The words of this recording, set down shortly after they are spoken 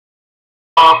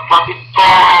motherfucking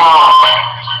sound.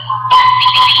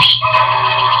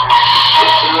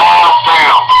 It's a loud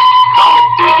sound. Coming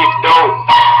through your door,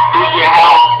 through your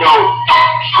house door.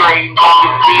 Straight on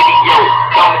the video,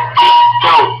 coming through the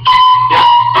door.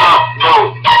 Just up, no.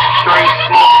 Straight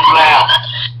smoking loud.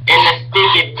 In the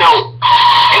sticky door.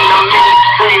 In the mini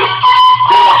crib.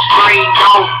 Going straight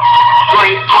on.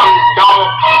 Straight from the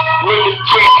dome. Nigga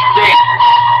check that.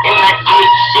 And I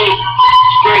get shit.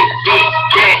 Straight big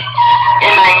that.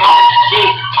 And I own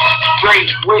shit.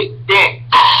 Straight with that.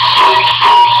 Straight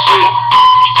shoot shit.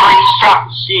 Straight shot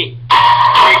shit.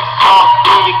 Straight talk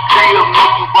through your crib.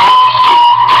 Make you watch shit.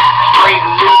 Straight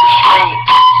little train.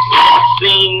 You ever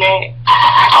seen that?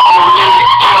 All in the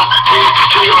M3.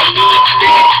 Still need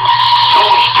that.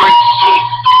 Going straight shit.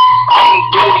 I ain't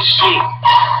doing shit.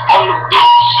 On the big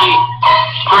shit.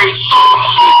 Straight shoot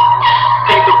shit.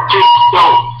 Take a big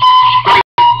dope. Straight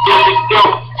to the go.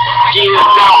 Chill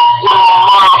out with my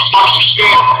motherfucking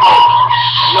shampoo.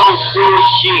 No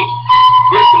bullshit.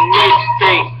 This a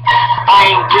mixtape. I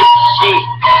ain't with shit.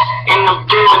 In the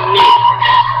building,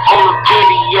 on the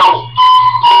video.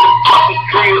 In the fucking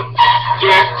crib.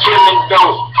 Just chillin'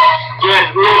 though. Just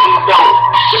living though.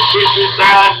 But this is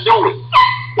how I do it.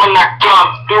 When I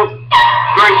come through.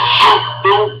 Straight shoot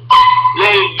through.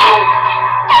 Lay you.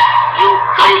 You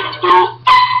crazy dude.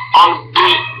 On the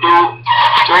beat dude.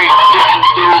 Straight listen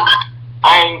dude. I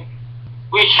ain't.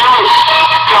 We shoot.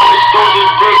 Coming through the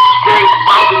brick. Straight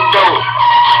bumping though.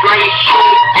 Straight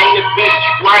shoot. And the bitch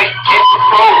right at the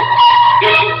pole.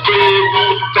 If you dead in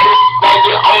the face, now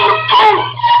you're on the pole.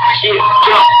 Shit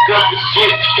up, cause the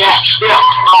shit got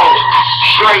stepped on.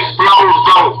 Straight blows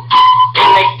though. And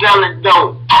they sellin'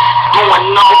 though.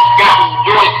 Going off, got the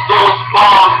joint going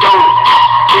small though.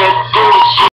 Just doing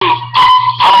shit.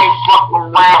 I ain't fucking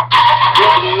around.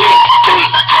 This a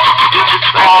mixtape. This is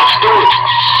how I do it.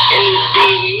 And you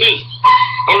see me.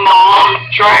 And I'm on the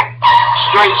track.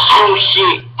 Straight shoe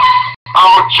shit.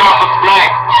 All chocolate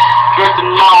black.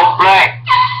 Dressing all black.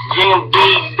 J.M.B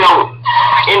though.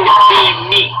 In the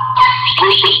TV.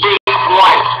 With the big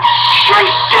one.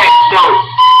 Straight check though.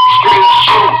 Straight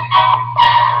shoe.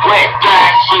 Wet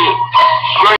side shit.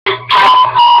 Straight top.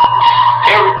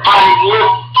 Everybody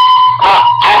look.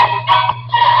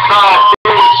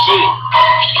 Doing shit.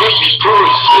 This is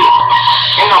doing shit.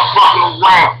 And I'm fucking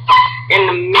around. In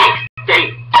the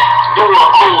mixtape. Do a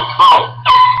whole song.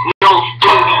 No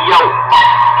studio.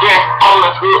 Just on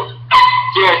the hook.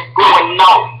 Just going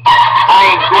off. I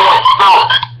ain't going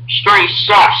soft. Straight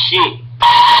shot shit.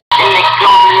 And they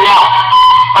coming out.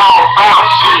 All out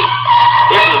shit.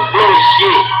 This is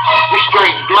bullshit. We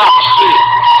straight block shit.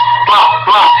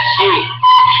 Block shit.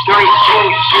 Straight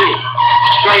shoot shit.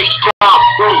 Straight come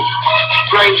through.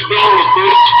 Straight being the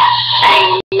bitch.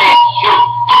 Ain't that you.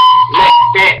 Let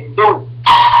that do.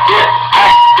 Just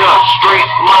act up.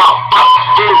 Straight motherfucker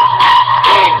do.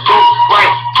 And do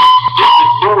right. This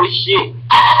is bullshit.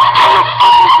 I'm a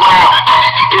fucking ground.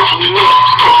 It's me.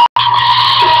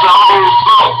 It's a whole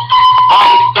song. I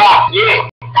ain't stopped yet.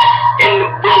 In the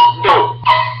book though.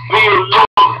 Real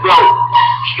low though.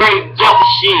 Straight jump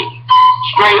shit.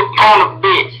 Straight counter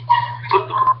bitch.